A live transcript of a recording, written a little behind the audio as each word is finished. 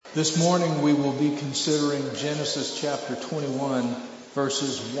This morning we will be considering Genesis chapter 21,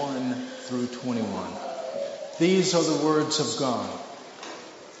 verses 1 through 21. These are the words of God.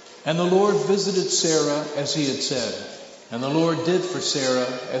 And the Lord visited Sarah as he had said, and the Lord did for Sarah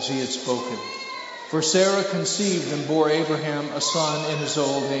as he had spoken. For Sarah conceived and bore Abraham a son in his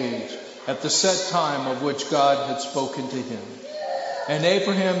old age, at the set time of which God had spoken to him. And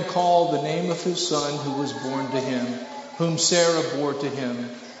Abraham called the name of his son who was born to him, whom Sarah bore to him,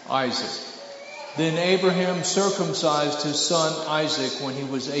 Isaac. Then Abraham circumcised his son Isaac when he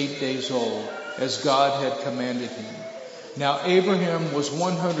was 8 days old, as God had commanded him. Now Abraham was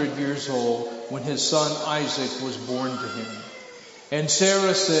 100 years old when his son Isaac was born to him. And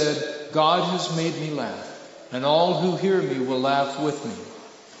Sarah said, God has made me laugh, and all who hear me will laugh with me.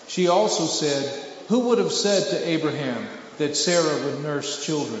 She also said, who would have said to Abraham that Sarah would nurse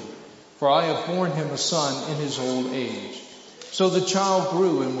children? For I have borne him a son in his old age. So the child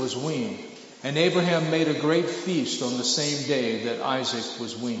grew and was weaned, and Abraham made a great feast on the same day that Isaac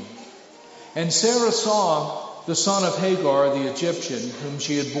was weaned. And Sarah saw the son of Hagar the Egyptian, whom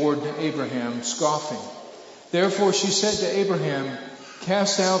she had borne to Abraham, scoffing. Therefore she said to Abraham,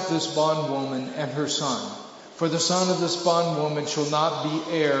 cast out this bondwoman and her son, for the son of this bondwoman shall not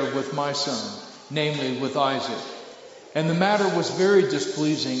be heir with my son, namely with Isaac. And the matter was very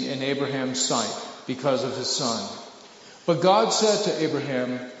displeasing in Abraham's sight because of his son. But God said to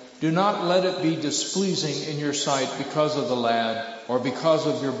Abraham, do not let it be displeasing in your sight because of the lad or because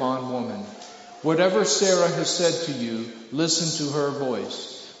of your bondwoman. Whatever Sarah has said to you, listen to her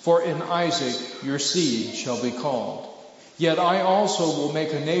voice. For in Isaac your seed shall be called. Yet I also will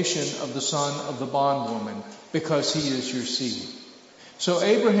make a nation of the son of the bondwoman, because he is your seed. So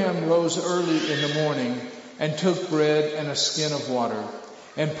Abraham rose early in the morning and took bread and a skin of water.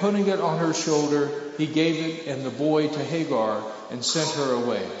 And putting it on her shoulder, he gave it and the boy to Hagar and sent her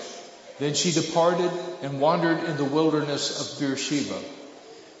away. Then she departed and wandered in the wilderness of Beersheba.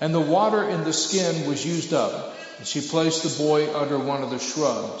 And the water in the skin was used up, and she placed the boy under one of the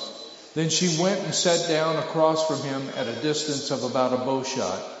shrubs. Then she went and sat down across from him at a distance of about a bow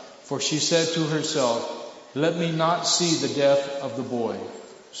shot, for she said to herself, let me not see the death of the boy.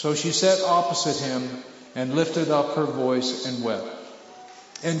 So she sat opposite him and lifted up her voice and wept.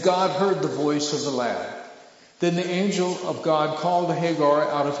 And God heard the voice of the lad. Then the angel of God called Hagar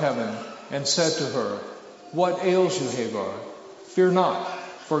out of heaven and said to her, what ails you, Hagar? Fear not,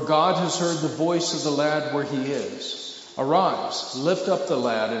 for God has heard the voice of the lad where he is. Arise, lift up the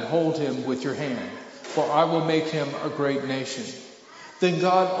lad and hold him with your hand, for I will make him a great nation. Then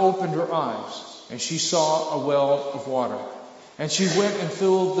God opened her eyes, and she saw a well of water. And she went and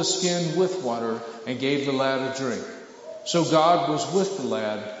filled the skin with water and gave the lad a drink. So God was with the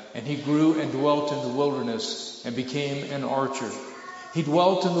lad, and he grew and dwelt in the wilderness and became an archer. He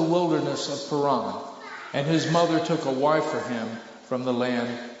dwelt in the wilderness of Paran, and his mother took a wife for him from the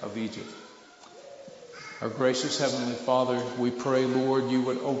land of Egypt. Our gracious Heavenly Father, we pray, Lord, you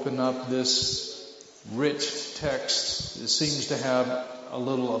would open up this rich text. It seems to have a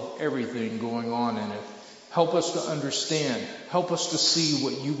little of everything going on in it. Help us to understand. Help us to see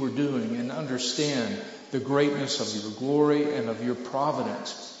what you were doing and understand the greatness of your glory and of your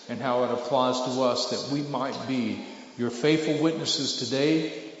providence and how it applies to us, that we might be your faithful witnesses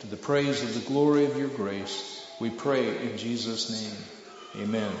today to the praise of the glory of your grace. We pray in Jesus' name.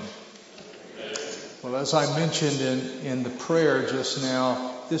 Amen. Well, as I mentioned in the prayer just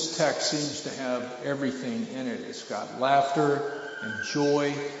now, this text seems to have everything in it. It's got laughter and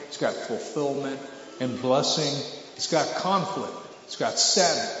joy. It's got fulfillment and blessing. It's got conflict. It's got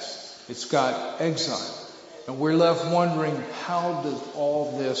sadness. It's got exile. And we're left wondering, how does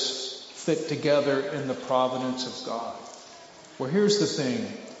all this fit together in the providence of God? Well, here's the thing.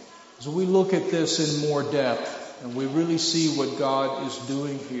 As we look at this in more depth and we really see what God is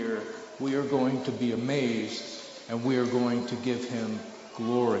doing here, we are going to be amazed and we are going to give him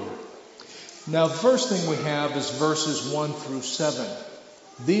glory. Now, the first thing we have is verses 1 through 7.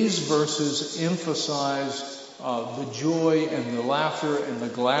 These verses emphasize the joy and the laughter and the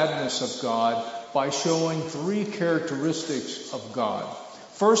gladness of God by showing three characteristics of God.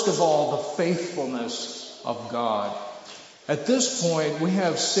 First of all, the faithfulness of God. At this point, we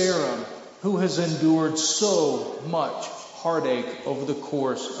have Sarah, who has endured so much heartache over the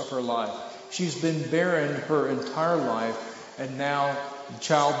course of her life. She's been barren her entire life, and now the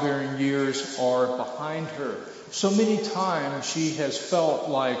childbearing years are behind her. So many times she has felt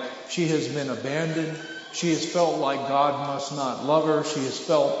like she has been abandoned. She has felt like God must not love her. She has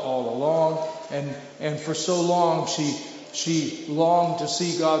felt all along. And for so long she longed to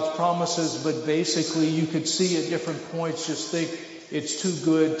see God's promises, but basically you could see at different points, just think it's too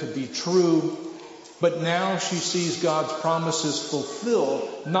good to be true. But now she sees God's promises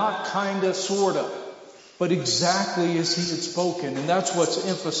fulfilled, not kinda, sorta, but exactly as he had spoken. And that's what's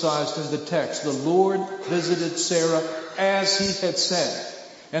emphasized in the text. The Lord visited Sarah as he had said.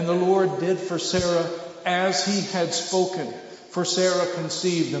 And the Lord did for Sarah as he had spoken. For Sarah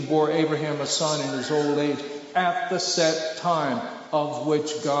conceived and bore Abraham a son in his old age at the set time of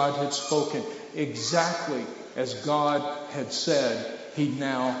which God had spoken. Exactly as God had said, he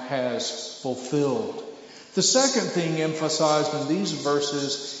now has fulfilled. The second thing emphasized in these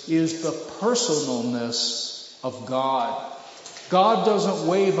verses is the personalness of God. God doesn't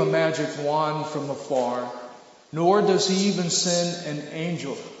wave a magic wand from afar, nor does he even send an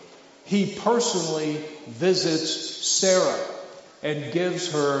angel. He personally visits Sarah and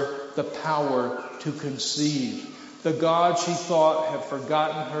gives her the power to conceive. The God she thought had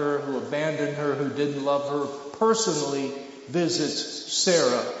forgotten her, who abandoned her, who didn't love her, personally visits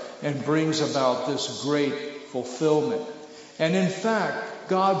Sarah and brings about this great fulfillment. And in fact,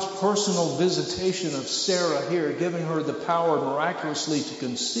 God's personal visitation of Sarah here, giving her the power miraculously to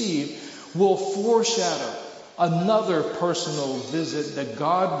conceive, will foreshadow another personal visit that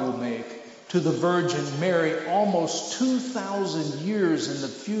God will make to the Virgin Mary almost 2,000 years in the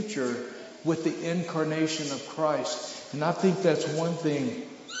future with the incarnation of Christ. And I think that's one thing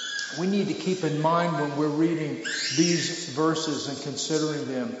we need to keep in mind when we're reading these verses and considering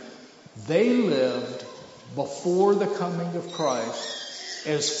them. They lived before the coming of Christ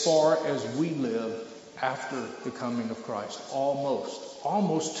as far as we live after the coming of Christ.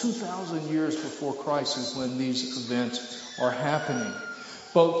 Almost 2,000 years before Christ is when these events are happening.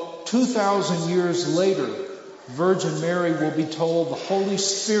 But 2,000 years later, Virgin Mary will be told the Holy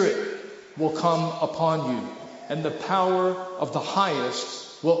Spirit will come upon you, and the power of the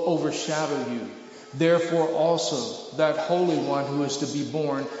highest will overshadow you. Therefore also that Holy One who is to be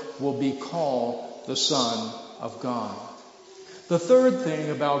born will be called the Son of God. The third thing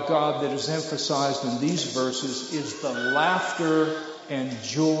about God that is emphasized in these verses is the laughter and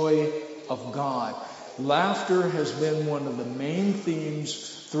joy of God. Laughter has been one of the main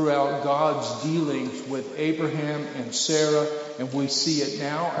themes throughout God's dealings with Abraham and Sarah, and we see it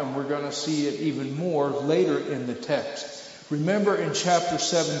now, and we're going to see it even more later in the text. Remember in chapter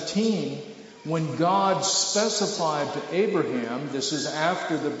 17, when God specified to Abraham, this is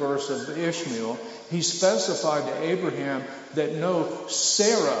after the birth of Ishmael, he specified to Abraham that no,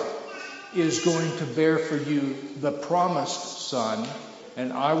 Sarah is going to bear for you the promised son,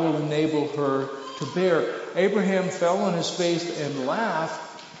 and I will enable her to bear. Abraham fell on his face and laughed.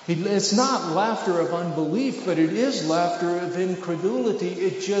 It's not laughter of unbelief, but it is laughter of incredulity.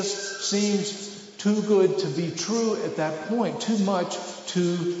 It just seems too good to be true at that point, too much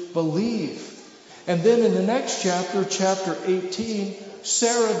to believe. And then in the next chapter, chapter 18,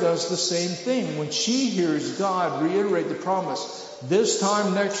 Sarah does the same thing. When she hears God reiterate the promise, this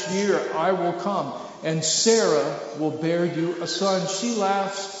time next year I will come, and Sarah will bear you a son. She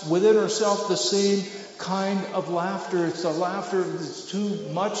laughs within herself the same kind of laughter. It's a laughter that's too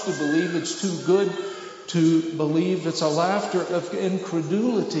much to believe. It's too good to believe. It's a laughter of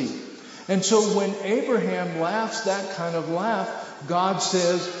incredulity. And so when Abraham laughs that kind of laugh, God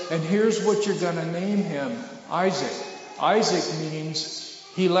says, and here's what you're going to name him, Isaac. Isaac means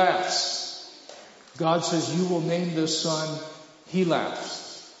he laughs. God says, you will name this son, he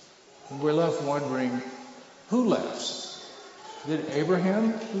laughs. And we're left wondering, who laughs? Is it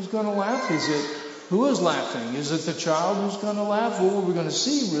Abraham who's going to laugh? Who is laughing? Is it the child who's going to laugh? Well, what we're going to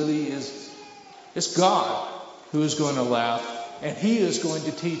see really is it's God who is going to laugh. And he is going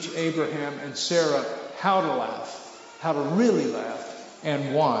to teach Abraham and Sarah how to laugh, how to really laugh,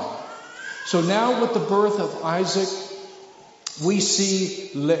 and why. So now with the birth of Isaac, we see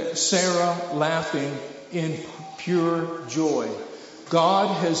Sarah laughing in pure joy.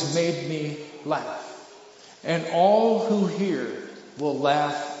 God has made me laugh, and all who hear will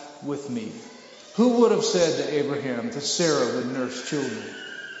laugh with me. Who would have said to Abraham that Sarah would nurse children?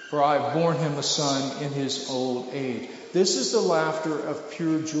 For I have borne him a son in his old age. This is the laughter of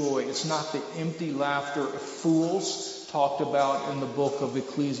pure joy. It's not the empty laughter of fools talked about in the book of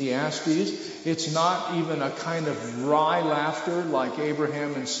Ecclesiastes. It's not even a kind of wry laughter like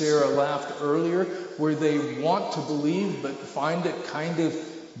Abraham and Sarah laughed earlier, where they want to believe but find it kind of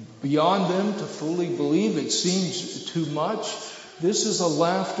beyond them to fully believe. It seems too much. This is a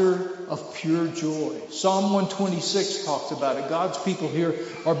laughter of pure joy. Psalm 126 talks about it. God's people here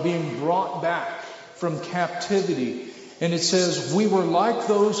are being brought back from captivity. And it says, we were like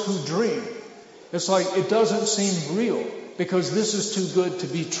those who dream. It's like it doesn't seem real because this is too good to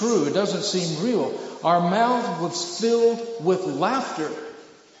be true. It doesn't seem real. Our mouth was filled with laughter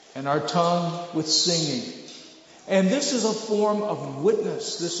and our tongue with singing. And this is a form of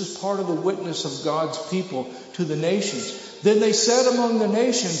witness. This is part of the witness of God's people to the nations. Then they said among the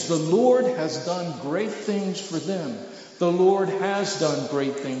nations, the Lord has done great things for them. The Lord has done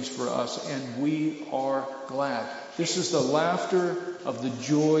great things for us, and we are glad. This is the laughter of the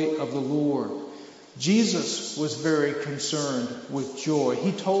joy of the Lord. Jesus was very concerned with joy.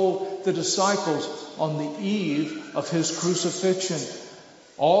 He told the disciples on the eve of his crucifixion,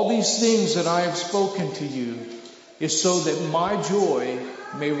 all these things that I have spoken to you is so that my joy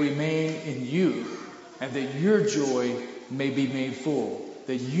may remain in you and that your joy may be made full.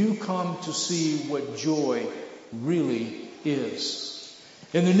 That you come to see what joy really is.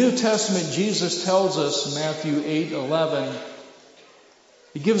 In the New Testament, Jesus tells us, Matthew 8:11,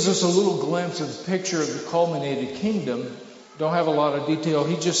 he gives us a little glimpse of the picture of the culminated kingdom. Don't have a lot of detail.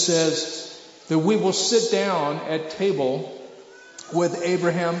 He just says that we will sit down at table with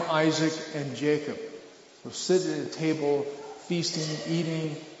Abraham, Isaac, and Jacob. We'll sit at a table, feasting,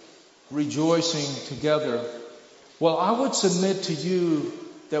 eating, rejoicing together. Well, I would submit to you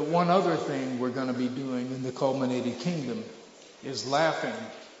that one other thing we're going to be doing in the culminated kingdom is laughing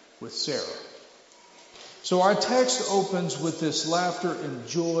with Sarah. So our text opens with this laughter and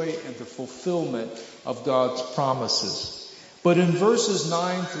joy and the fulfillment of God's promises. But in verses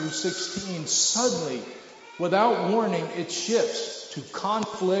 9 through 16, suddenly, without warning, it shifts to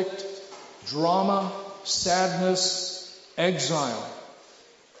conflict, drama, sadness, exile.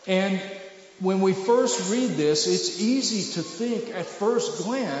 And when we first read this, it's easy to think at first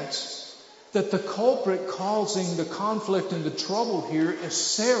glance that the culprit causing the conflict and the trouble here is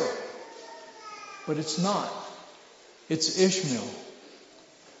Sarah. But it's not. It's Ishmael.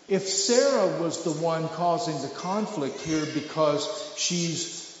 If Sarah was the one causing the conflict here because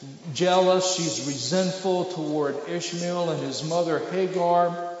she's jealous, she's resentful toward Ishmael and his mother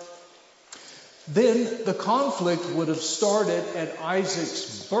Hagar, then the conflict would have started at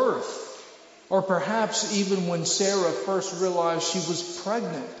Isaac's birth, or perhaps even when Sarah first realized she was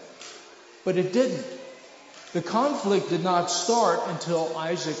pregnant. But it didn't. The conflict did not start until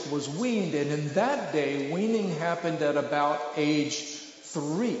Isaac was weaned, and in that day, weaning happened at about age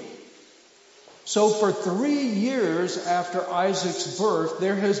 3. So for 3 years after Isaac's birth,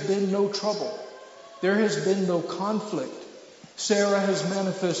 there has been no trouble. There has been no conflict. Sarah has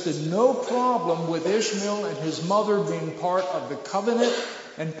manifested no problem with Ishmael and his mother being part of the covenant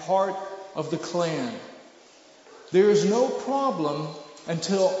and part of the clan. There is no problem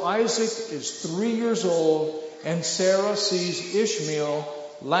until Isaac is 3 years old and Sarah sees Ishmael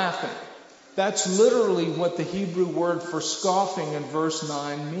laughing. That's literally what the Hebrew word for scoffing in verse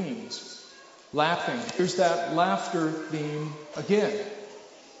 9 means. Laughing. Here's that laughter theme again.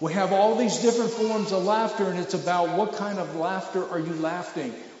 We have all these different forms of laughter, and it's about what kind of laughter are you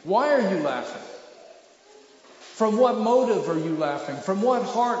laughing? Why are you laughing? From what motive are you laughing? From what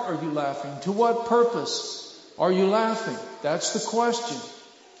heart are you laughing? To what purpose are you laughing? That's the question.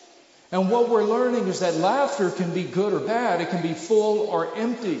 And what we're learning is that laughter can be good or bad. It can be full or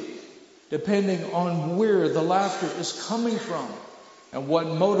empty, depending on where the laughter is coming from and what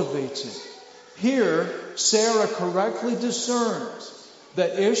motivates it. Here, Sarah correctly discerns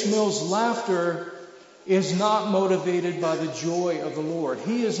that Ishmael's laughter is not motivated by the joy of the Lord.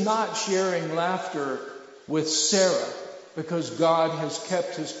 He is not sharing laughter with Sarah because God has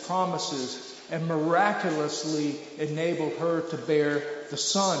kept his promises and miraculously enabled her to bear the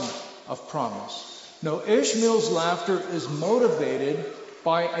son of promise. No, Ishmael's laughter is motivated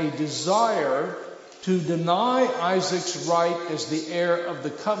by a desire to deny Isaac's right as the heir of the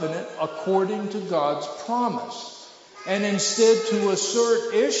covenant according to God's promise, and instead to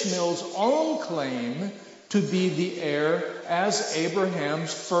assert Ishmael's own claim to be the heir as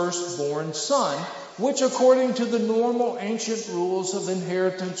Abraham's firstborn son, which according to the normal ancient rules of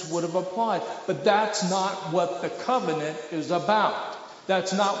inheritance would have applied. But that's not what the covenant is about.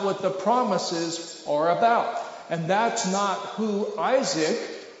 That's not what the promises are about. And that's not who Isaac,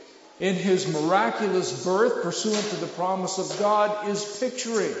 in his miraculous birth pursuant to the promise of God, is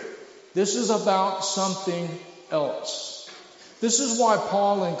picturing. This is about something else. This is why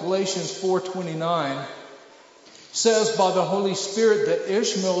Paul in Galatians 4:29 says by the Holy Spirit that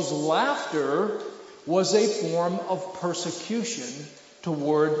Ishmael's laughter was a form of persecution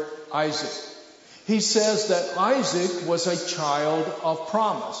toward Isaac. He says that Isaac was a child of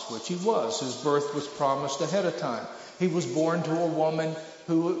promise, which he was. His birth was promised ahead of time. He was born to a woman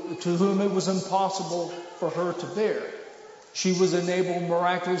to whom it was impossible for her to bear. She was enabled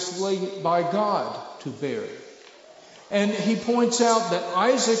miraculously by God to bear. And he points out that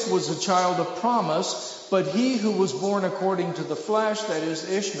Isaac was a child of promise, but he who was born according to the flesh, that is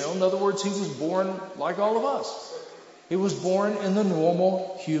Ishmael, in other words, he was born like all of us. He was born in the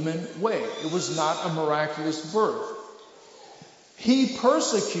normal human way. It was not a miraculous birth. He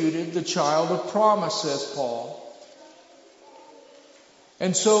persecuted the child of promise, says Paul.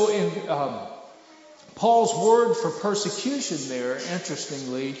 And so in Paul's word for persecution there,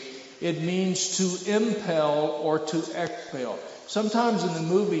 interestingly, it means to impel or to expel. Sometimes in the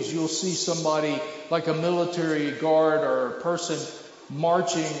movies you'll see somebody like a military guard or a person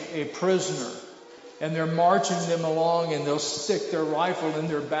marching a prisoner. And they're marching them along and they'll stick their rifle in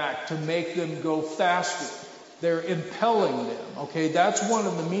their back to make them go faster. They're impelling them. Okay, that's one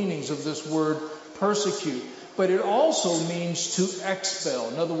of the meanings of this word persecute. But it also means to expel.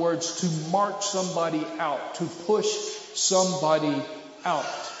 In other words, to march somebody out, to push somebody out.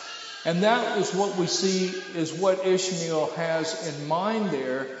 And that is what we see is what Ishmael has in mind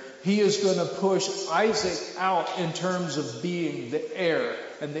there. He is going to push Isaac out in terms of being the heir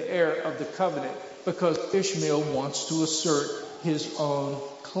and the heir of the covenant, because Ishmael wants to assert his own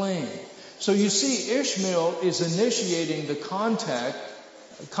claim. So you see, Ishmael is initiating the conflict,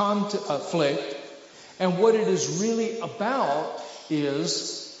 and what it is really about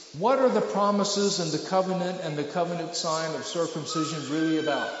is, what are the promises and the covenant sign of circumcision really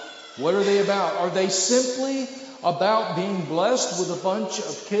about? What are they about? Are they simply about being blessed with a bunch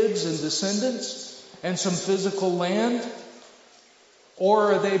of kids and descendants and some physical land?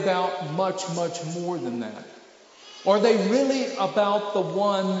 Or are they about much, much more than that? Are they really about the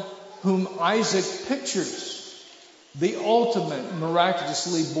one whom Isaac pictures, the ultimate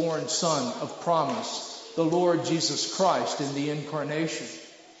miraculously born son of promise, the Lord Jesus Christ in the incarnation,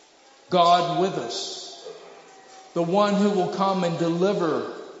 God with us, the one who will come and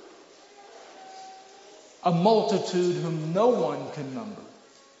deliver a multitude whom no one can number,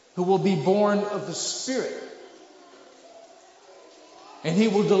 who will be born of the Spirit. And he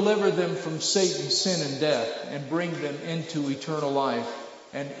will deliver them from Satan, sin, and death, and bring them into eternal life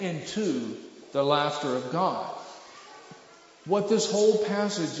and into the laughter of God. What this whole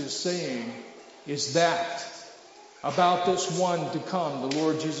passage is saying is that about this one to come, the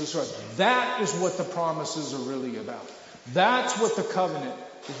Lord Jesus Christ. That is what the promises are really about. That's what the covenant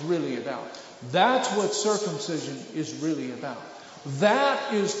is really about. That's what circumcision is really about.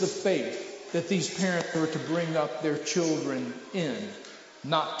 That is the faith that these parents are to bring up their children in.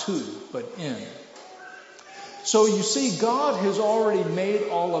 Not to, but in. So you see, God has already made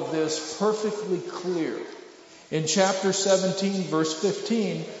all of this perfectly clear. In chapter 17, verse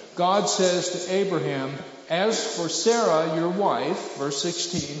 15, God says to Abraham, "As for Sarah, your wife," verse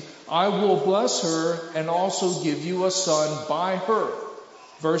 16, "I will bless her and also give you a son by her."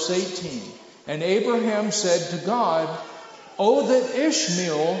 Verse 18, "And Abraham said to God, oh, that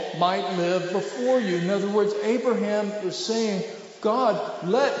Ishmael might live before you." In other words, Abraham is saying, God,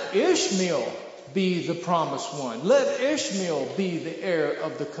 let Ishmael be the promised one. Let Ishmael be the heir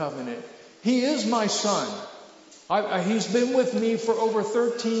of the covenant. He is my son. He's been with me for over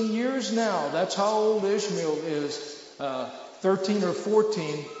 13 years now. That's how old Ishmael is, 13 or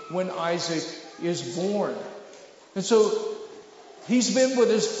 14, when Isaac is born. And so he's been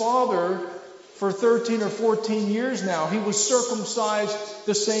with his father for 13 or 14 years now. He was circumcised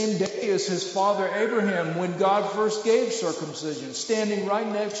the same day as his father Abraham when God first gave circumcision, standing right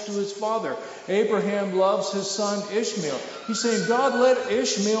next to his father. Abraham loves his son Ishmael. He's saying, God, let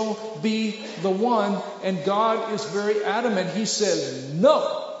Ishmael be the one. And God is very adamant. He says,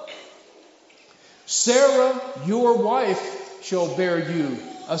 no. Sarah, your wife, shall bear you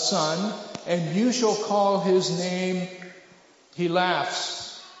a son, and you shall call his name. He laughs.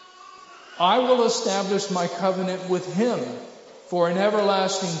 I will establish my covenant with him for an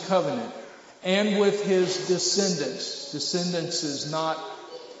everlasting covenant, and with his descendants. Descendants is not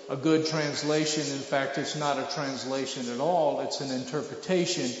a good translation. In fact, it's not a translation at all. It's an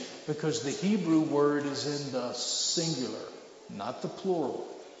interpretation, because the Hebrew word is in the singular, not the plural.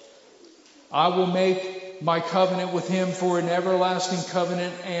 I will make my covenant with him for an everlasting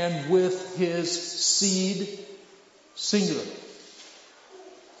covenant, and with his seed, singular,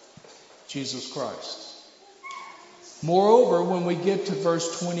 Jesus Christ. Moreover, when we get to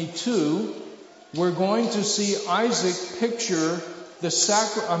verse 22, we're going to see Isaac picture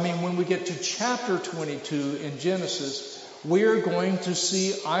when we get to chapter 22 in Genesis, we're going to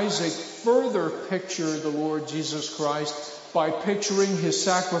see Isaac further picture the Lord Jesus Christ by picturing his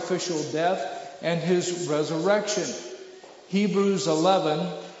sacrificial death and his resurrection. Hebrews 11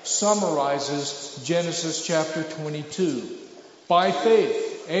 summarizes Genesis chapter 22. By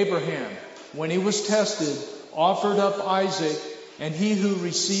faith, Abraham, when he was tested, offered up Isaac, and he who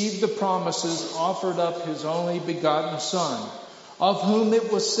received the promises offered up his only begotten son, of whom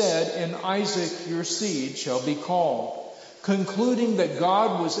it was said, in Isaac your seed shall be called, concluding that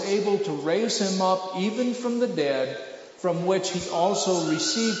God was able to raise him up even from the dead, from which he also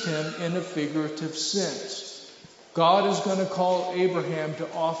received him in a figurative sense. God is going to call Abraham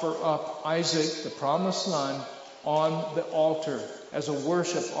to offer up Isaac, the promised son, on the altar as a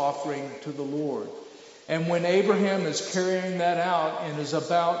worship offering to the Lord. And when Abraham is carrying that out and is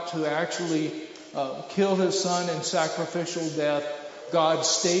about to actually kill his son in sacrificial death, God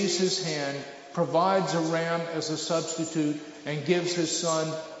stays his hand, provides a ram as a substitute, and gives his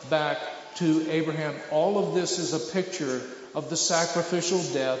son back to Abraham. All of this is a picture of the sacrificial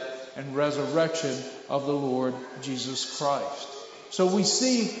death and resurrection of the Lord Jesus Christ. So we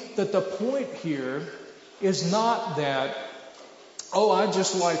see that the point here is not that, oh, I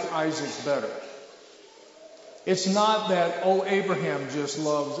just like Isaac better. It's not that, oh, Abraham just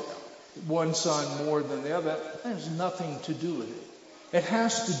loves one son more than the other. That has nothing to do with it. It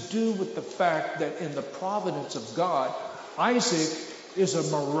has to do with the fact that in the providence of God, Isaac is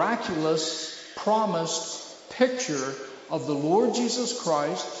a miraculous, promised picture of the Lord Jesus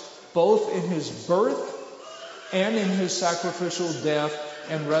Christ, both in his birth and in his sacrificial death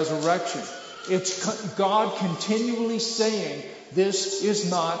and resurrection. It's God continually saying, this is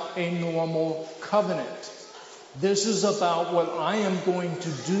not a normal covenant. This is about what I am going to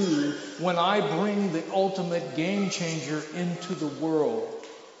do when I bring the ultimate game changer into the world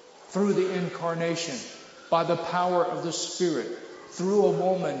through the incarnation, by the power of the Spirit, through a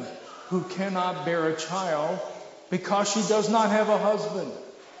woman who cannot bear a child because she does not have a husband.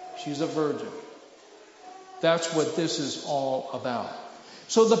 She's a virgin. That's what this is all about.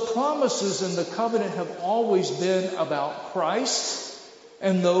 So the promises in the covenant have always been about Christ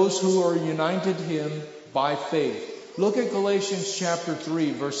and those who are united to him by faith. Look at Galatians chapter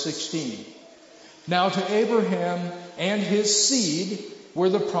 3, verse 16. Now to Abraham and his seed were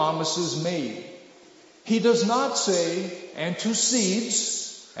the promises made. He does not say, and to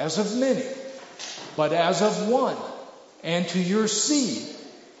seeds, as of many, but as of one, and to your seed,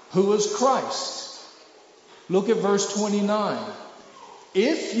 who is Christ. Look at verse 29.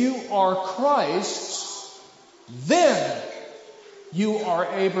 If you are Christ's, then you are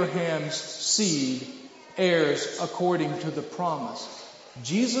Abraham's seed, heirs according to the promise.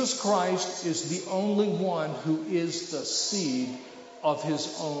 Jesus Christ is the only one who is the seed of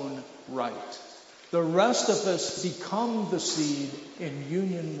his own right. The rest of us become the seed in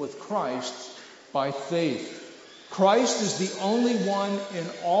union with Christ by faith. Christ is the only one in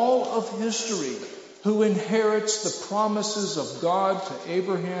all of history who inherits the promises of God to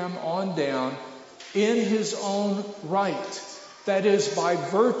Abraham on down in his own right. That is, by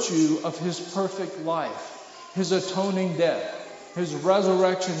virtue of his perfect life, his atoning death, his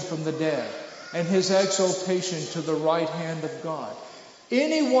resurrection from the dead, and his exaltation to the right hand of God.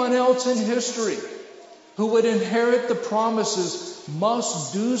 Anyone else in history who would inherit the promises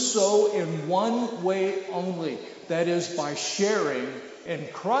must do so in one way only. That is, by sharing in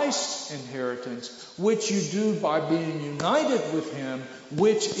Christ's inheritance, which you do by being united with him,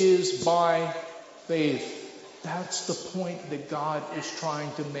 which is by faith. That's the point that God is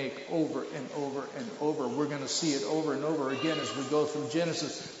trying to make over and over and over. We're going to see it over and over again as we go through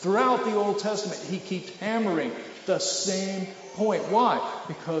Genesis. Throughout the Old Testament, he keeps hammering the same point. Why?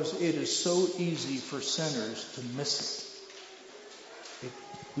 Because it is so easy for sinners to miss it.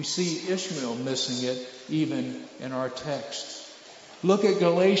 We see Ishmael missing it even in our text. Look at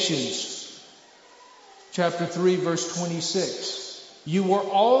Galatians chapter 3, verse 26. You were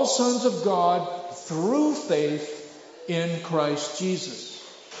all sons of God through faith in Christ Jesus.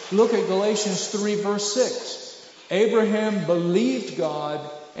 Look at Galatians 3, verse 6. Abraham believed God,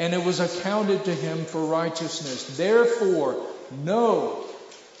 and it was accounted to him for righteousness. Therefore, know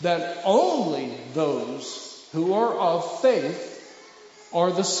that only those who are of faith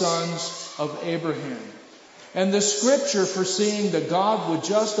are the sons of Abraham. And the scripture, foreseeing that God would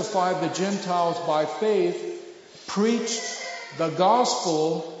justify the Gentiles by faith, preached the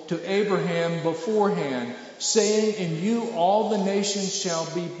gospel to Abraham beforehand, saying, in you all the nations shall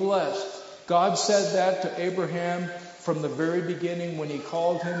be blessed. God said that to Abraham from the very beginning when he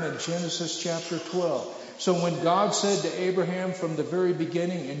called him in Genesis chapter 12. So when God said to Abraham from the very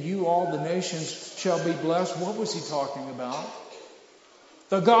beginning, in you all the nations shall be blessed, what was he talking about?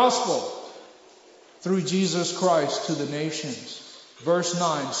 The gospel through Jesus Christ to the nations. Verse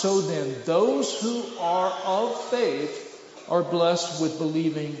 9, so then those who are of faith are blessed with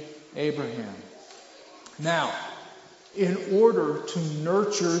believing Abraham. Now, in order to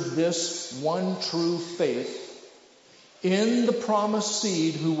nurture this one true faith in the promised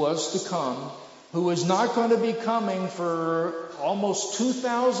seed who was to come, who is not going to be coming for almost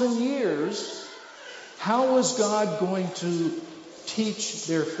 2,000 years. How is God going to teach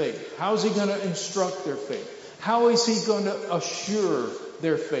their faith? How is he going to instruct their faith? How is he going to assure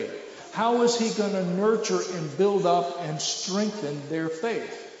their faith? How is he going to nurture and build up and strengthen their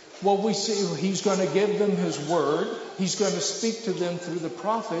faith? Well, we see he's going to give them his word. He's going to speak to them through the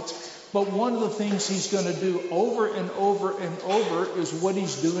prophets. But one of the things he's going to do over and over and over is what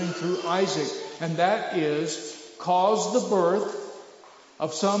he's doing through Isaac. And that is cause the birth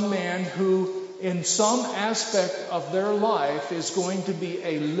of some man who in some aspect of their life is going to be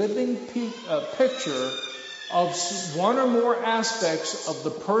a living picture of one or more aspects of the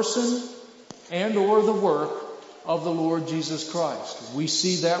person and or the work of the Lord Jesus Christ. We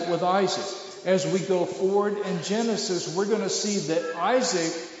see that with Isaac. As we go forward in Genesis, we're going to see that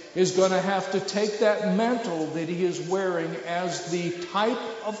Isaac is going to have to take that mantle that he is wearing as the type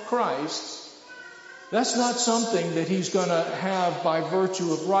of Christ. That's not something that he's going to have by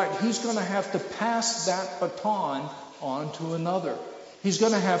virtue of right. He's going to have to pass that baton on to another. He's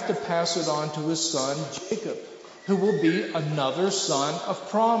going to have to pass it on to his son Jacob, who will be another son of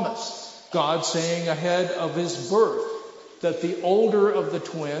promise. God saying ahead of his birth that the older of the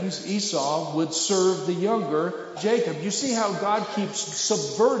twins, Esau, would serve the younger, Jacob. You see how God keeps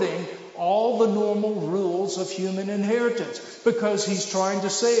subverting all the normal rules of human inheritance, because he's trying to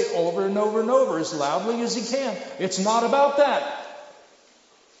say it over and over and over as loudly as he can. It's not about that.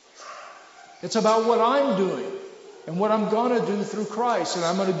 It's about what I'm doing and what I'm going to do through Christ. And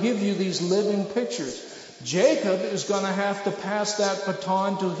I'm going to give you these living pictures. Jacob is going to have to pass that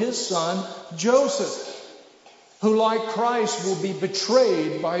baton to his son, Joseph, who, like Christ, will be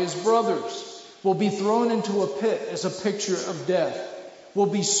betrayed by his brothers, will be thrown into a pit as a picture of death, will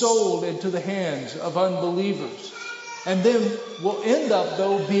be sold into the hands of unbelievers, and then will end up,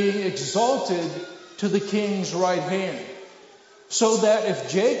 though, being exalted to the king's right hand. So that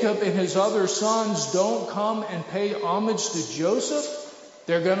if Jacob and his other sons don't come and pay homage to Joseph,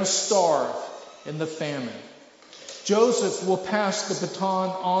 they're going to starve in the famine. Joseph will pass the baton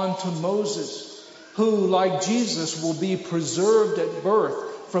on to Moses, who, like Jesus, will be preserved at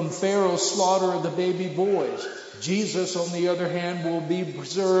birth from Pharaoh's slaughter of the baby boys. Jesus, on the other hand, will be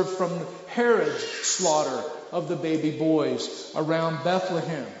preserved from Herod's slaughter of the baby boys around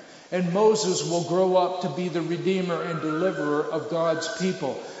Bethlehem. And Moses will grow up to be the Redeemer and Deliverer of God's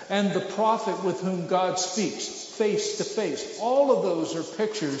people, and the prophet with whom God speaks face to face. All of those are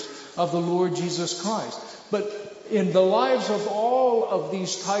pictures of the Lord Jesus Christ. But in the lives of all of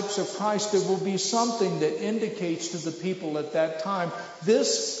these types of Christ, there will be something that indicates to the people at that time,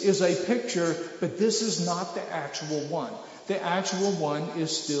 this is a picture, but this is not the actual one. The actual one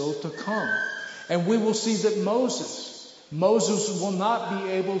is still to come. And we will see that Moses will not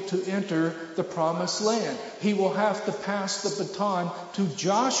be able to enter the promised land. He will have to pass the baton to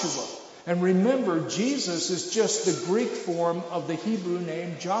Joshua. And remember, Jesus is just the Greek form of the Hebrew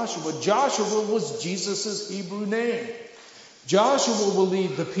name Joshua. Joshua was Jesus' Hebrew name. Joshua will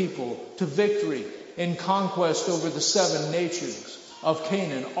lead the people to victory in conquest over the 7 nations of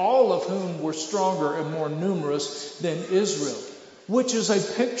Canaan, all of whom were stronger and more numerous than Israel, which is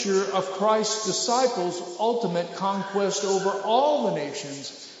a picture of Christ's disciples' ultimate conquest over all the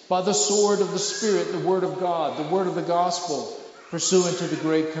nations by the sword of the Spirit, the Word of God, the Word of the Gospel, pursuant to the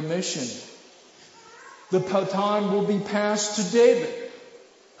Great Commission. The baton will be passed to David,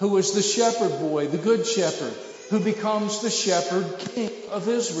 who is the shepherd boy, the good shepherd, who becomes the shepherd king of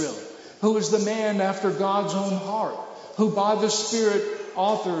Israel, who is the man after God's own heart, who by the Spirit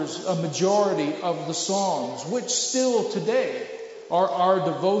authors a majority of the Psalms, which still today are our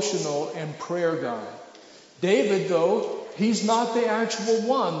devotional and prayer guide. David, though, he's not the actual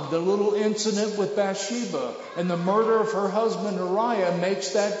one. The little incident with Bathsheba and the murder of her husband Uriah makes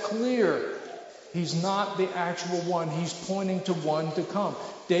that clear. He's not the actual one. He's pointing to one to come.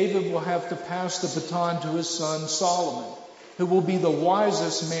 David will have to pass the baton to his son Solomon, who will be the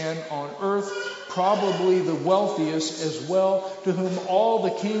wisest man on earth, probably the wealthiest as well, to whom all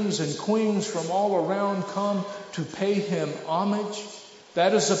the kings and queens from all around come to pay him homage.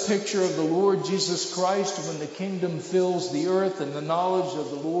 That is a picture of the Lord Jesus Christ when the kingdom fills the earth and the knowledge of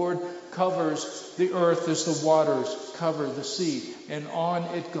the Lord covers the earth as the waters cover the sea. And on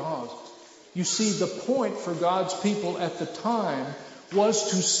it goes. You see, the point for God's people at the time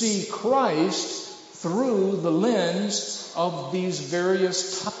was to see Christ through the lens of these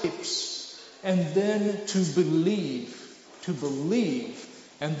various types, and then to believe,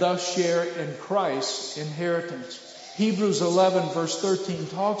 and thus share in Christ's inheritance. Hebrews 11 verse 13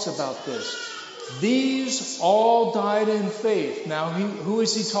 talks about this. These all died in faith. Now, who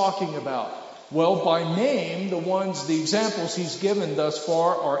is he talking about? Well, by name, the examples he's given thus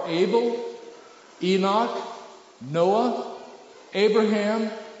far are Abel, Enoch, Noah, Abraham,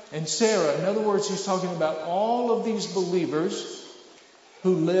 and Sarah. In other words, he's talking about all of these believers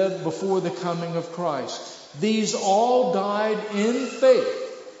who lived before the coming of Christ. These all died in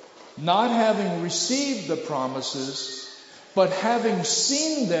faith, not having received the promises, but having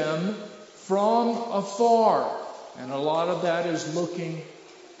seen them from afar. And a lot of that is looking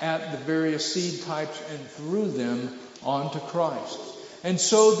at the various seed types and through them onto Christ. And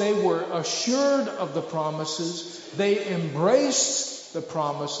so they were assured of the promises. They embraced the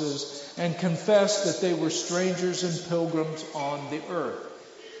promises and confessed that they were strangers and pilgrims on the earth.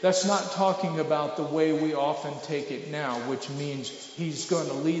 That's not talking about the way we often take it now, which means he's going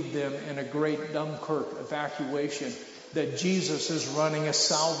to lead them in a great Dunkirk evacuation, that Jesus is running a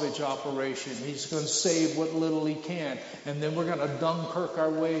salvage operation. He's going to save what little he can, and then we're going to Dunkirk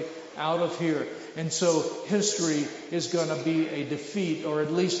our way out of here. And so history is going to be a defeat, or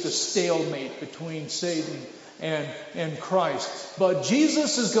at least a stalemate between Satan and Christ. But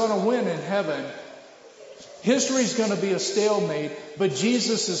Jesus is going to win in heaven. History is going to be a stalemate, but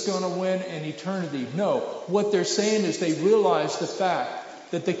Jesus is going to win in eternity. No, what they're saying is they realize the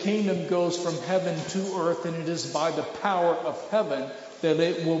fact that the kingdom goes from heaven to earth, and it is by the power of heaven that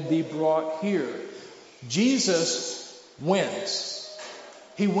it will be brought here. Jesus wins.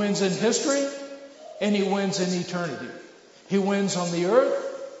 He wins in history, and he wins in eternity. He wins on the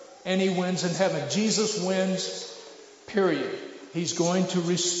earth, and he wins in heaven. Jesus wins, period. He's going to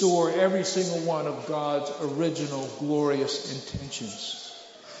restore every single one of God's original glorious intentions.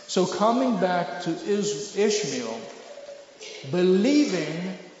 So coming back to Ishmael,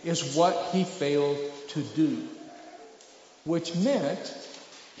 believing is what he failed to do, which meant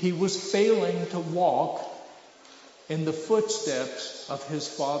he was failing to walk in the footsteps of his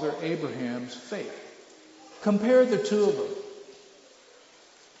father Abraham's faith. Compare the two of them.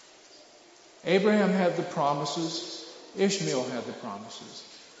 Abraham had the promises. Ishmael had the promises.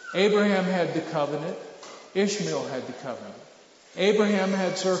 Abraham had the covenant. Ishmael had the covenant. Abraham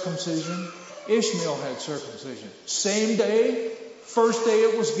had circumcision. Ishmael had circumcision. Same day, first day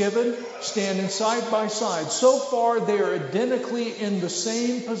it was given, standing side by side. So far, they are identically in the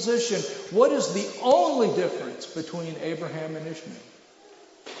same position. What is the only difference between Abraham and Ishmael?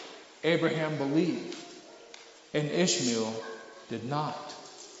 Abraham believed, and Ishmael did not.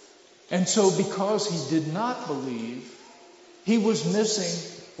 And so because he did not believe, he was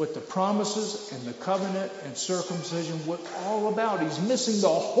missing what the promises and the covenant and circumcision were all about. He's missing the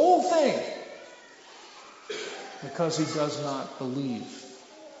whole thing because he does not believe.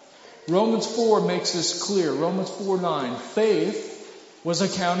 Romans 4 makes this clear. Romans 4:9. Faith was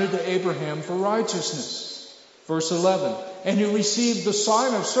accounted to Abraham for righteousness. Verse 11. And he received the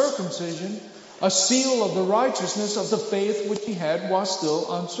sign of circumcision, a seal of the righteousness of the faith which he had while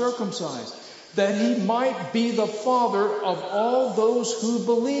still uncircumcised, that he might be the father of all those who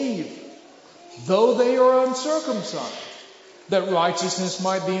believe, though they are uncircumcised, that righteousness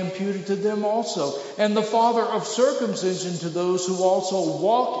might be imputed to them also, and the father of circumcision to those who also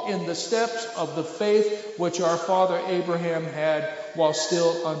walk in the steps of the faith which our father Abraham had while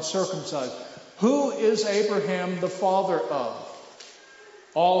still uncircumcised. Who is Abraham the father of?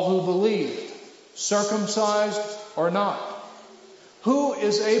 All who believed, circumcised or not. Who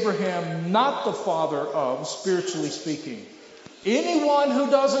is Abraham not the father of, spiritually speaking? Anyone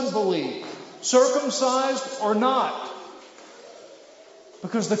who doesn't believe, circumcised or not.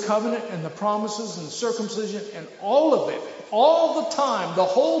 Because the covenant and the promises and the circumcision and all of it, all the time, the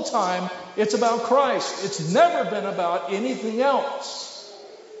whole time, it's about Christ. It's never been about anything else.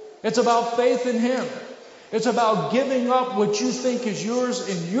 It's about faith in Him. It's about giving up what you think is yours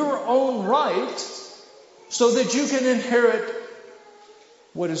in your own right so that you can inherit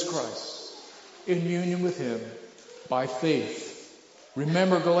what is Christ in union with Him by faith.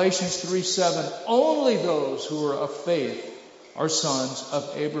 Remember Galatians 3:7, only those who are of faith are sons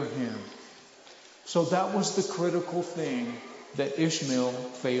of Abraham. So that was the critical thing that Ishmael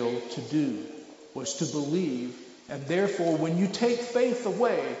failed to do, was to believe. And therefore, when you take faith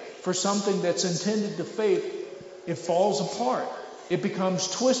away for something that's intended to faith, it falls apart. It becomes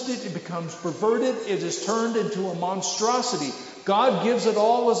twisted. It becomes perverted. It is turned into a monstrosity. God gives it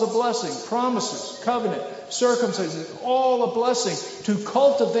all as a blessing. Promises, covenant, circumcision, all a blessing to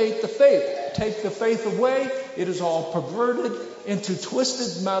cultivate the faith. Take the faith away, it is all perverted into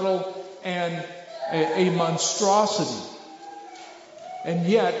twisted metal and a monstrosity. And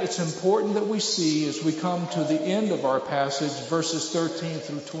yet, it's important that we see as we come to the end of our passage, verses 13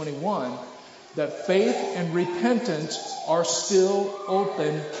 through 21, that faith and repentance are still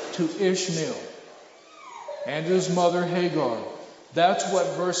open to Ishmael and his mother Hagar. That's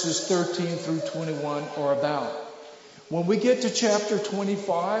what verses 13 through 21 are about. When we get to chapter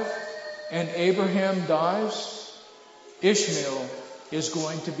 25 and Abraham dies, Ishmael is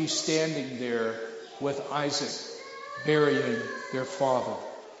going to be standing there with Isaac, burying their father.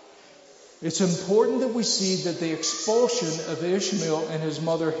 It's important that we see that the expulsion of Ishmael and his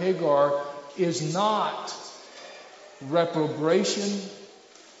mother Hagar is not reprobation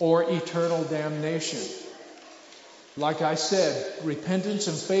or eternal damnation. Like I said, repentance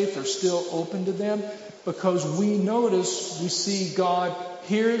and faith are still open to them because we see God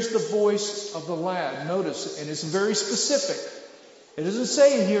hears the voice of the lad. Notice, and it's very specific. It doesn't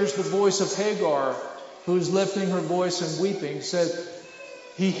say he hears the voice of Hagar, who is lifting her voice and weeping. It says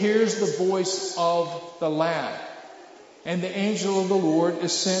he hears the voice of the lad. And the angel of the Lord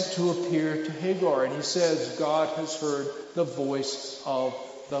is sent to appear to Hagar. And he says, God has heard the voice of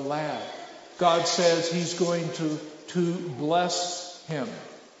the lad. God says he's going to bless him.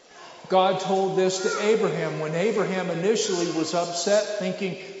 God told this to Abraham when Abraham initially was upset,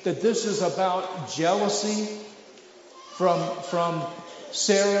 thinking that this is about jealousy from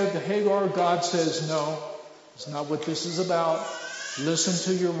Sarah to Hagar. God says, no, it's not what this is about.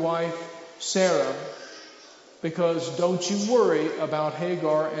 Listen to your wife, Sarah, because don't you worry about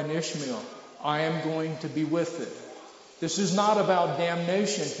Hagar and Ishmael. I am going to be with them. This is not about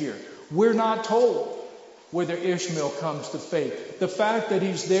damnation here. We're not told whether Ishmael comes to faith. The fact that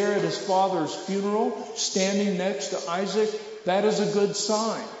he's there at his father's funeral, standing next to Isaac, that is a good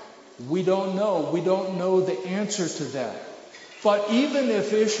sign. We don't know. We don't know the answer to that. But even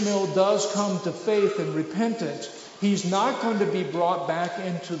if Ishmael does come to faith and repentance, he's not going to be brought back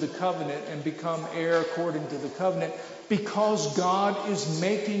into the covenant and become heir according to the covenant, because God is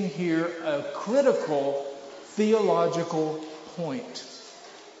making here a critical theological point,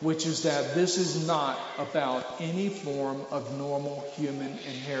 which is that this is not about any form of normal human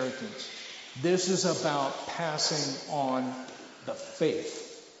inheritance. This is about passing on the faith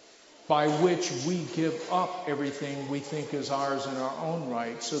by which we give up everything we think is ours in our own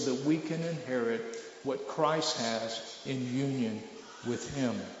right so that we can inherit what Christ has in union with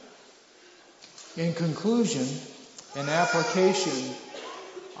Him. In conclusion and application,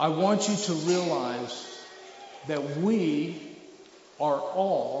 I want you to realize that we are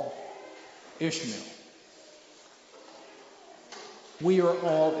all Ishmael. We are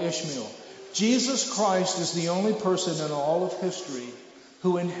all Ishmael. Jesus Christ is the only person in all of history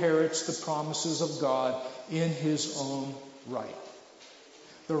who inherits the promises of God in His own right.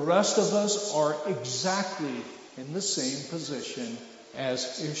 The rest of us are exactly in the same position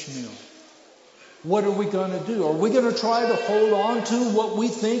as Ishmael. What are we going to do? Are we going to try to hold on to what we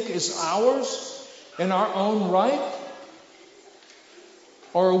think is ours in our own right?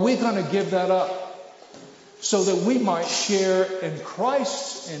 Or are we going to give that up so that we might share in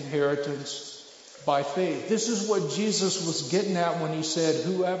Christ's inheritance by faith? This is what Jesus was getting at when He said,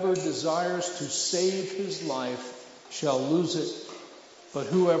 whoever desires to save his life shall lose it, but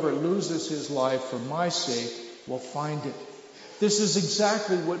whoever loses his life for my sake will find it. This is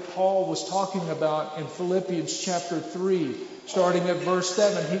exactly what Paul was talking about in Philippians chapter 3, starting at verse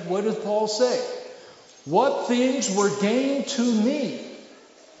 7. What did Paul say? What things were gained to me,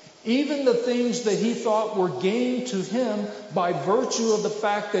 even the things that he thought were gained to him by virtue of the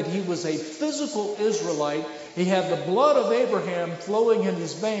fact that he was a physical Israelite. He had the blood of Abraham flowing in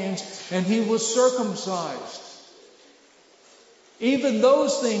his veins, and he was circumcised. Even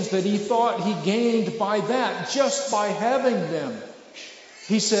those things that he thought he gained by that, just by having them.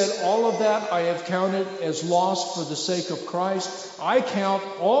 He said, all of that I have counted as loss for the sake of Christ. I count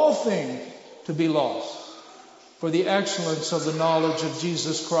all things to be lost for the excellence of the knowledge of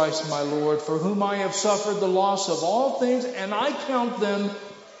Jesus Christ my Lord, for whom I have suffered the loss of all things, and I count them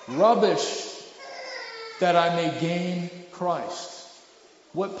rubbish, that I may gain Christ.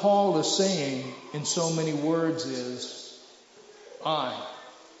 What Paul is saying in so many words is, I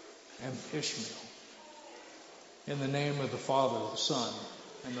am Ishmael. In the name of the Father, the Son,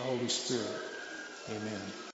 and the Holy Spirit. Amen.